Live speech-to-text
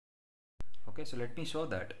Okay, so let me show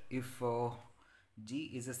that if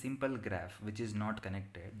G is a simple graph which is not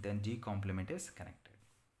connected, then G complement is connected.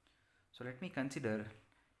 So let me consider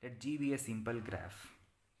that G be a simple graph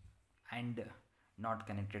and not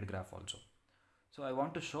connected graph also. So I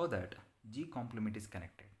want to show that G complement is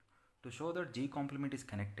connected. To show that G complement is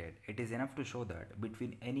connected, it is enough to show that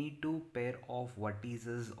between any two pair of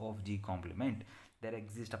vertices of G complement there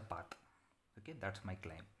exists a path. Okay, that's my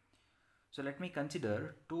claim. So let me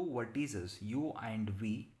consider two vertices U and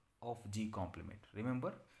V of G complement.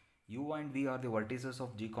 Remember, U and V are the vertices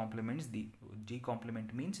of G complements. The G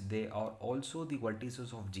complement means they are also the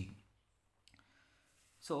vertices of G.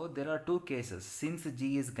 So there are two cases. Since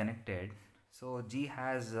G is connected, so G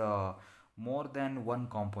has more than one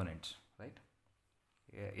component, right?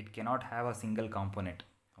 It cannot have a single component.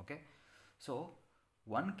 Okay, so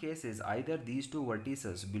one case is either these two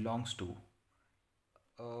vertices belongs to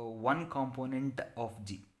one component of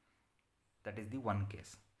G. That is the one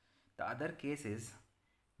case. The other case is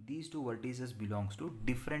these two vertices belongs to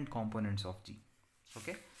different components of G.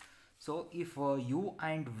 Okay, so if U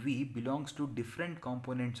and V belongs to different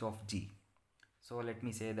components of G, so let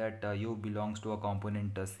me say that U belongs to a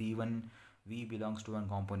component C1, V belongs to a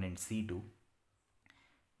component C2,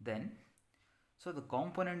 then so the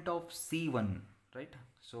component of C1, right?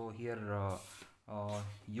 So here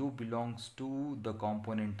U belongs to the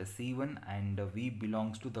component C1 and V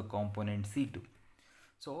belongs to the component C2.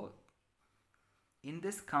 So in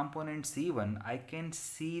this component C1, I can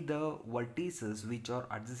see the vertices which are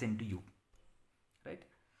adjacent to U, right?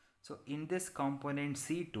 So in this component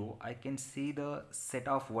C2, I can see the set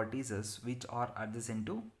of vertices which are adjacent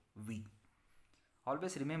to V.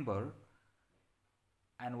 Always remember,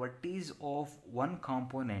 an vertex of one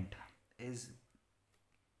component is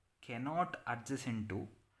cannot adjacent to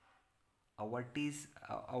a vertex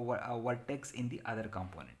in the other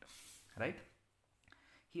component, right?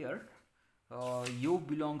 Here U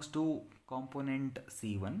belongs to component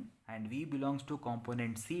C1 and V belongs to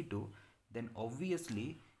component C2, then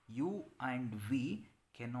obviously U and V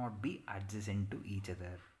cannot be adjacent to each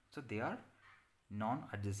other, so they are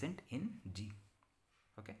non-adjacent in G.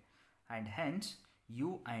 Okay, and hence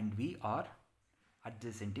U and V are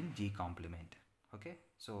adjacent in G complement. Okay,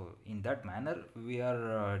 so in that manner we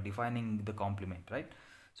are defining the complement, right?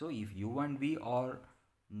 So if U and V are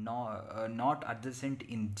not adjacent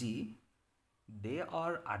in G, they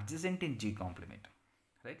are adjacent in G complement,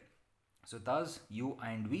 right? So thus U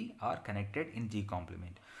and V are connected in G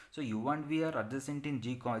complement. So U and V are adjacent in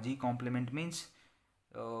G complement means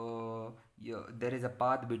there is a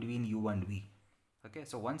path between U and V. Okay,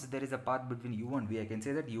 so once there is a path between U and V, I can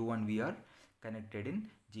say that U and V are connected in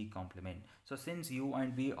G complement. So since U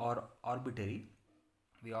and V are arbitrary,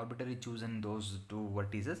 we arbitrarily chosen those two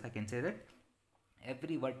vertices, I can say that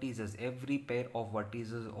every pair of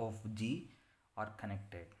vertices of G are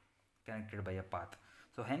connected by a path.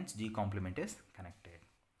 So hence G complement is connected.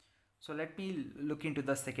 So let me look into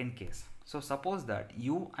the second case. So suppose that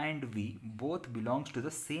U and V both belongs to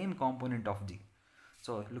the same component of G.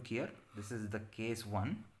 So look here, this is the case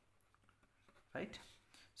 1, right?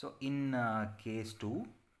 So in case 2,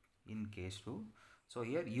 so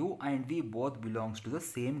here U and V both belongs to the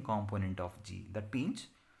same component of G. That means,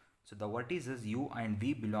 so the vertices U and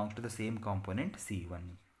V belongs to the same component C1.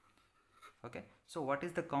 Okay, so what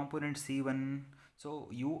is the component C1? So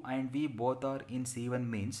U and V both are in C1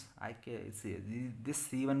 means I can say this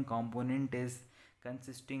C1 component is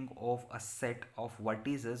consisting of a set of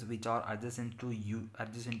vertices which are adjacent to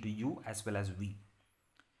U as well as V.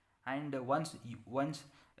 And once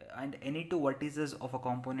any two vertices of a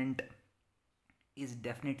component is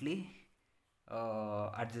definitely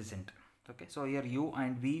adjacent. Okay, so here U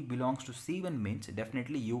and V belongs to C1 means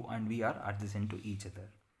definitely U and V are adjacent to each other.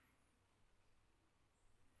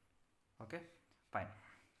 Okay, fine.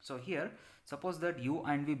 So here suppose that U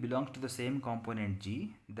and V belongs to the same component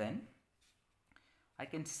G, then I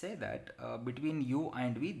can say that between U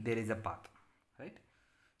and V there is a path, right?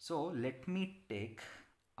 So let me take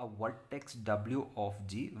a vertex W of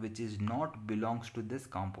G which is not belongs to this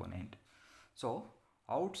component. So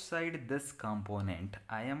outside this component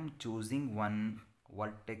I am choosing one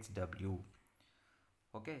vertex W.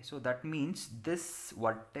 Okay, so that means this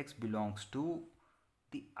vertex belongs to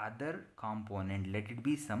the other component, let it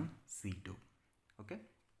be some C2. Okay,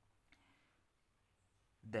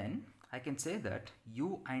 then I can say that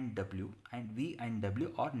U and W and V and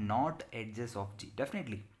W are not edges of G,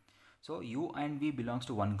 definitely. So U and V belongs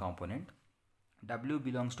to one component, W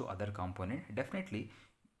belongs to other component, definitely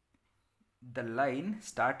the line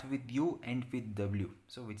start with U, end with W.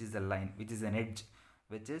 So which is the line, which is an edge,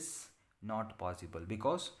 which is not possible,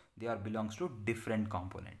 because they are belongs to different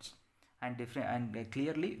components, and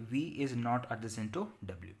clearly V is not adjacent to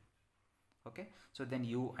W. Okay, so then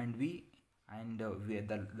U and V and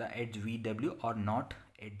the edge VW are not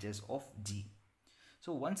edges of G.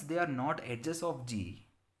 So once they are not edges of G,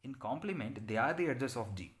 in complement they are the edges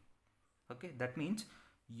of G. Okay, that means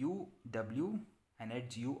UW and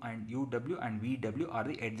edge U and UW and VW are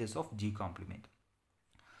the edges of G complement.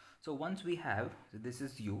 So once we have, so this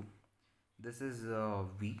is U, this is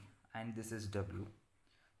V, and this is W.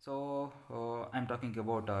 So I'm talking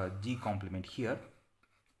about G complement here,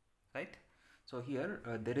 right? So here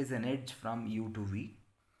there is an edge from U to V,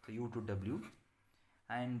 so U to W,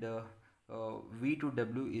 and V to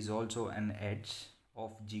W is also an edge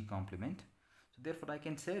of G complement. So therefore I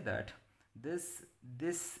can say that this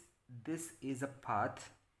is a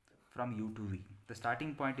path from U to V. The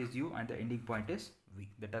starting point is U and the ending point is V.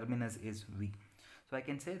 The terminus is V. So I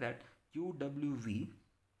can say that UWV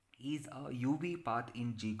is a UV path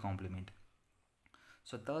in G complement.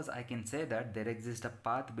 So thus I can say that there exists a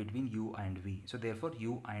path between U and V. So therefore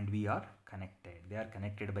U and V are connected. They are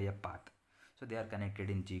connected by a path. So they are connected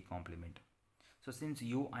in G complement. So since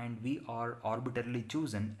U and V are arbitrarily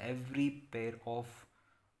chosen, every pair of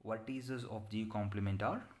vertices of G complement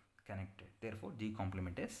are connected. Therefore G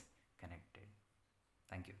complement is connected.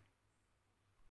 Thank you.